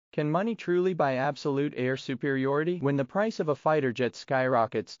Can money truly buy absolute air superiority? When the price of a fighter jet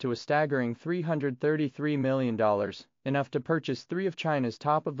skyrockets to a staggering $333 million, enough to purchase three of China's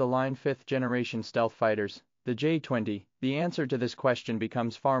top-of-the-line fifth-generation stealth fighters, the J-20, the answer to this question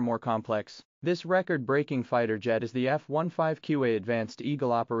becomes far more complex. This record-breaking fighter jet is the F-15QA Advanced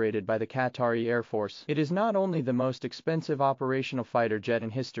Eagle operated by the Qatari Air Force. It is not only the most expensive operational fighter jet in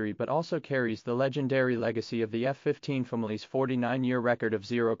history but also carries the legendary legacy of the F-15 family's 49-year record of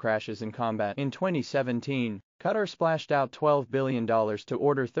zero crashes in combat. In 2017, Qatar splashed out $12 billion to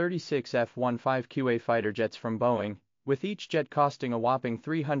order 36 F-15QA fighter jets from Boeing, with each jet costing a whopping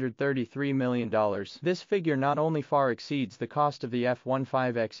 $333 million. This figure not only far exceeds the cost of the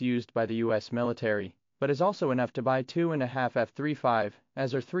F-15X used by the US military, but is also enough to buy 2.5 F-35,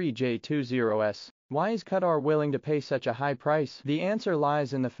 as are 3 J-20s. Why is Qatar willing to pay such a high price? The answer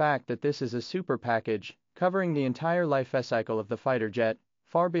lies in the fact that this is a super package, covering the entire life cycle of the fighter jet,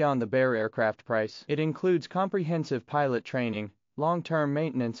 far beyond the bare aircraft price. It includes comprehensive pilot training, long-term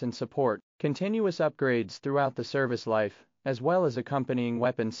maintenance and support, continuous upgrades throughout the service life, as well as accompanying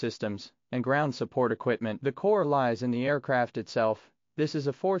weapons systems and ground support equipment. The core lies in the aircraft itself. This is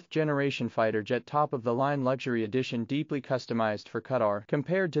a fourth-generation fighter jet top-of-the-line luxury edition deeply customized for Qatar.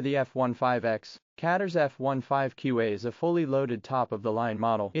 Compared to the F-15X, Qatar's F-15QA is a fully loaded top-of-the-line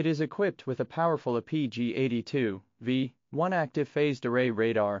model. It is equipped with a powerful APG-82V, one active phased array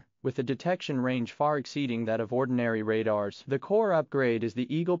radar, with a detection range far exceeding that of ordinary radars. The core upgrade is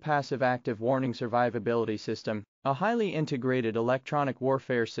the Eagle Passive Active Warning Survivability System, a highly integrated electronic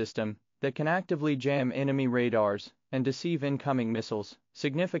warfare system that can actively jam enemy radars and deceive incoming missiles,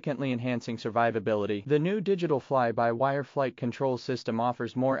 significantly enhancing survivability. The new digital fly-by-wire flight control system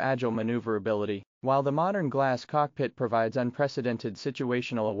offers more agile maneuverability. While the modern glass cockpit provides unprecedented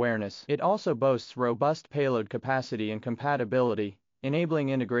situational awareness, it also boasts robust payload capacity and compatibility, enabling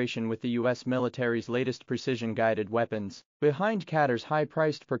integration with the US military's latest precision-guided weapons. Behind Qatar's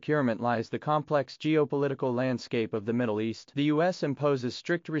high-priced procurement lies the complex geopolitical landscape of the Middle East. The US imposes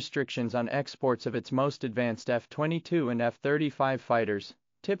strict restrictions on exports of its most advanced F-22 and F-35 fighters,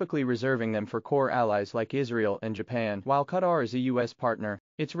 typically reserving them for core allies like Israel and Japan. While Qatar is a US partner,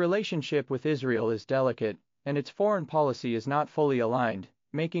 its relationship with Israel is delicate, and its foreign policy is not fully aligned,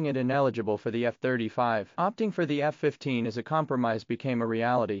 making it ineligible for the F-35. Opting for the F-15 as a compromise became a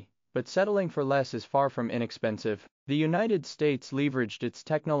reality, but settling for less is far from inexpensive. The United States leveraged its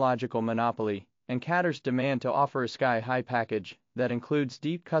technological monopoly, and Qatar's demand to offer a sky-high package that includes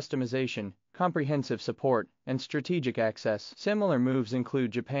deep customization, comprehensive support, and strategic access. Similar moves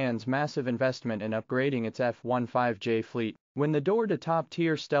include Japan's massive investment in upgrading its F-15J fleet. When the door to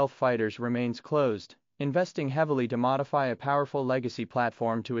top-tier stealth fighters remains closed, investing heavily to modify a powerful legacy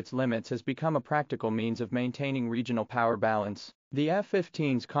platform to its limits has become a practical means of maintaining regional power balance. The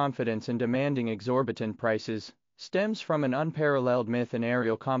F-15's confidence in demanding exorbitant prices stems from an unparalleled myth in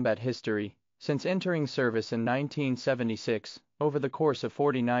aerial combat history. Since entering service in 1976, over the course of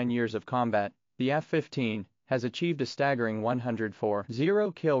 49 years of combat, the F-15 has achieved a staggering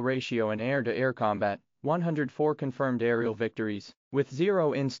 104-0 kill ratio in air-to-air combat, 104 confirmed aerial victories, with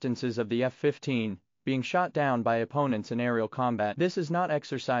 0 instances of the F-15 being shot down by opponents in aerial combat. This is not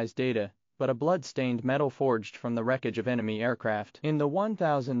exercise data, but a blood-stained medal forged from the wreckage of enemy aircraft. In the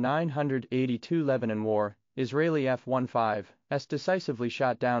 1982 Lebanon War, Israeli F-15s decisively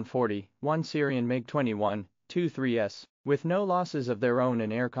shot down 41 Syrian MiG-21, 23s, with no losses of their own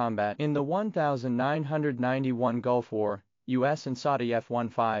in air combat. In the 1991 Gulf War, US and Saudi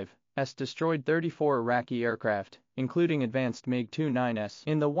F-15s destroyed 34 Iraqi aircraft, including advanced MiG-29s.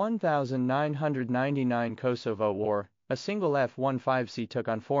 In the 1999 Kosovo War, a single F-15C took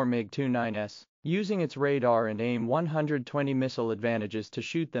on 4 MiG-29s, using its radar and AIM-120 missile advantages to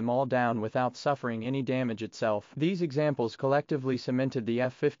shoot them all down without suffering any damage itself. These examples collectively cemented the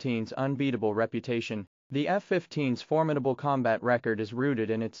F-15's unbeatable reputation. The F-15's formidable combat record is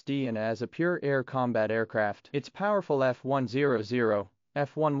rooted in its DNA as a pure air combat aircraft. Its powerful F-100,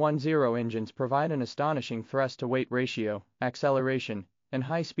 F-110 engines provide an astonishing thrust-to-weight ratio, acceleration, and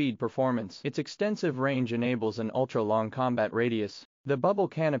high-speed performance. Its extensive range enables an ultra-long combat radius. The bubble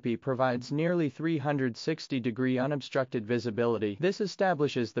canopy provides nearly 360-degree unobstructed visibility. This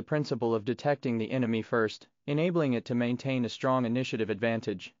establishes the principle of detecting the enemy first, enabling it to maintain a strong initiative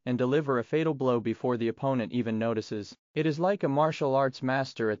advantage and deliver a fatal blow before the opponent even notices. It is like a martial arts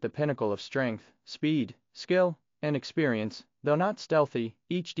master at the pinnacle of strength, speed, skill, and experience. Though not stealthy,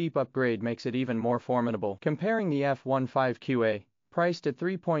 each deep upgrade makes it even more formidable. Comparing the F-15QA, priced at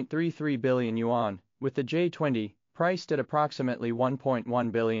 3.33 billion yuan, with the J-20, priced at approximately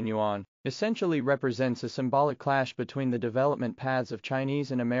 1.1 billion yuan, essentially represents a symbolic clash between the development paths of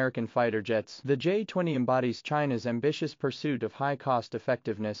Chinese and American fighter jets. The J-20 embodies China's ambitious pursuit of high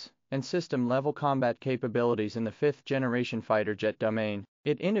cost-effectiveness and system-level combat capabilities in the fifth-generation fighter jet domain.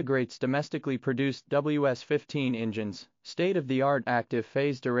 It integrates domestically produced WS-15 engines, state-of-the-art active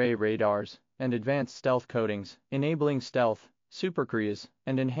phased array radars, and advanced stealth coatings, enabling stealth, supercruise,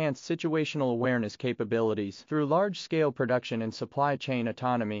 and enhanced situational awareness capabilities. Through large-scale production and supply chain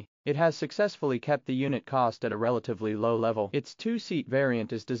autonomy, it has successfully kept the unit cost at a relatively low level. Its two-seat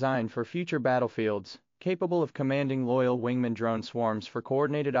variant is designed for future battlefields, capable of commanding loyal wingman drone swarms for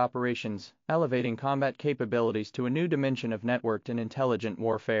coordinated operations, elevating combat capabilities to a new dimension of networked and intelligent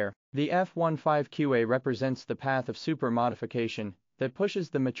warfare. The F-15QA represents the path of super modification that pushes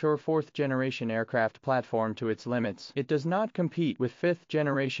the mature fourth-generation aircraft platform to its limits. It does not compete with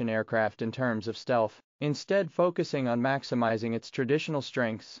fifth-generation aircraft in terms of stealth, instead focusing on maximizing its traditional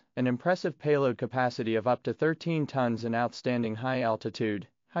strengths, an impressive payload capacity of up to 13 tons and outstanding high-altitude,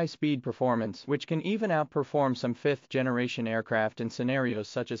 high-speed performance, which can even outperform some fifth-generation aircraft in scenarios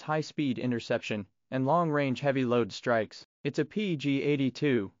such as high-speed interception and long-range heavy-load strikes. It's a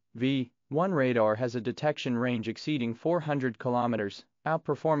PG-82V. One radar has a detection range exceeding 400 kilometers,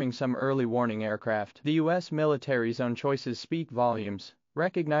 outperforming some early warning aircraft. The U.S. military's own choices speak volumes,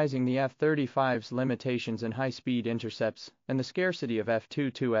 recognizing the F-35's limitations in high-speed intercepts and the scarcity of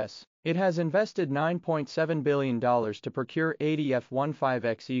F-22s. It has invested $9.7 billion to procure 80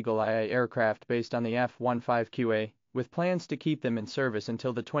 F-15X Eagle II aircraft based on the F-15QA, with plans to keep them in service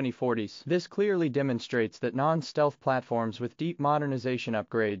until the 2040s. This clearly demonstrates that non-stealth platforms with deep modernization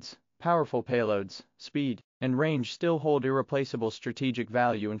upgrades, powerful payloads, speed, and range still hold irreplaceable strategic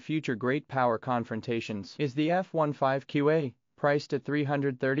value in future great power confrontations. Is the F-15QA, priced at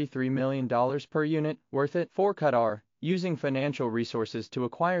 $333 million per unit, worth it? For Qatar, using financial resources to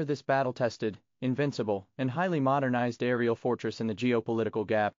acquire this battle-tested, invincible, and highly modernized aerial fortress in the geopolitical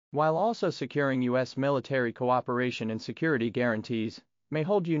gap, while also securing U.S. military cooperation and security guarantees, may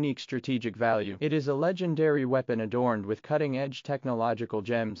hold unique strategic value. It is a legendary weapon adorned with cutting-edge technological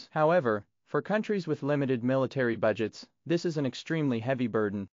gems. However, for countries with limited military budgets, this is an extremely heavy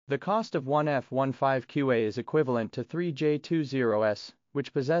burden. The cost of one F-15QA is equivalent to 3 J-20s,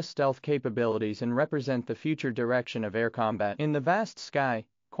 which possess stealth capabilities and represent the future direction of air combat. In the vast sky,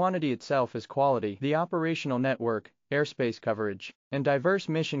 quantity itself is quality. The operational network, airspace coverage, and diverse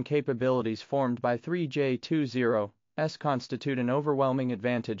mission capabilities formed by 3 J-20s constitute an overwhelming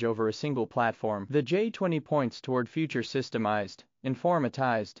advantage over a single platform. The J-20 points toward future systemized,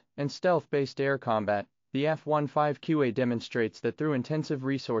 informatized, and stealth-based air combat. The F-15QA demonstrates that through intensive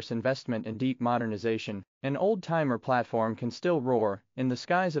resource investment and deep modernization, an old-timer platform can still roar in the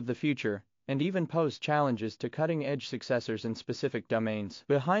skies of the future, and even pose challenges to cutting-edge successors in specific domains.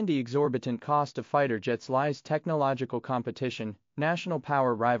 Behind the exorbitant cost of fighter jets lies technological competition, national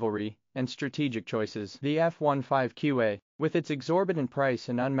power rivalry, and strategic choices. The F-15QA, with its exorbitant price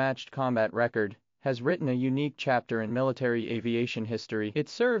and unmatched combat record, has written a unique chapter in military aviation history. It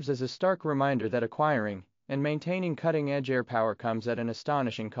serves as a stark reminder that acquiring and maintaining cutting-edge air power comes at an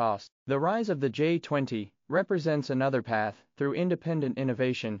astonishing cost. The rise of the J-20 represents another path, through independent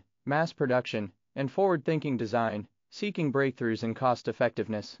innovation, mass production, and forward-thinking design, seeking breakthroughs in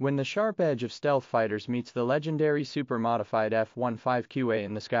cost-effectiveness. When the sharp edge of stealth fighters meets the legendary super-modified F-15QA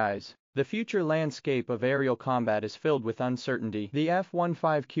in the skies, the future landscape of aerial combat is filled with uncertainty. The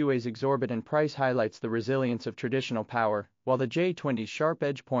F-15QA's exorbitant price highlights the resilience of traditional power, while the J-20's sharp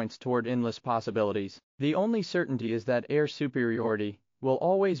edge points toward endless possibilities. The only certainty is that air superiority will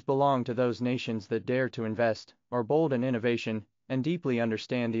always belong to those nations that dare to invest, are bold in innovation, and deeply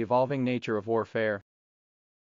understand the evolving nature of warfare.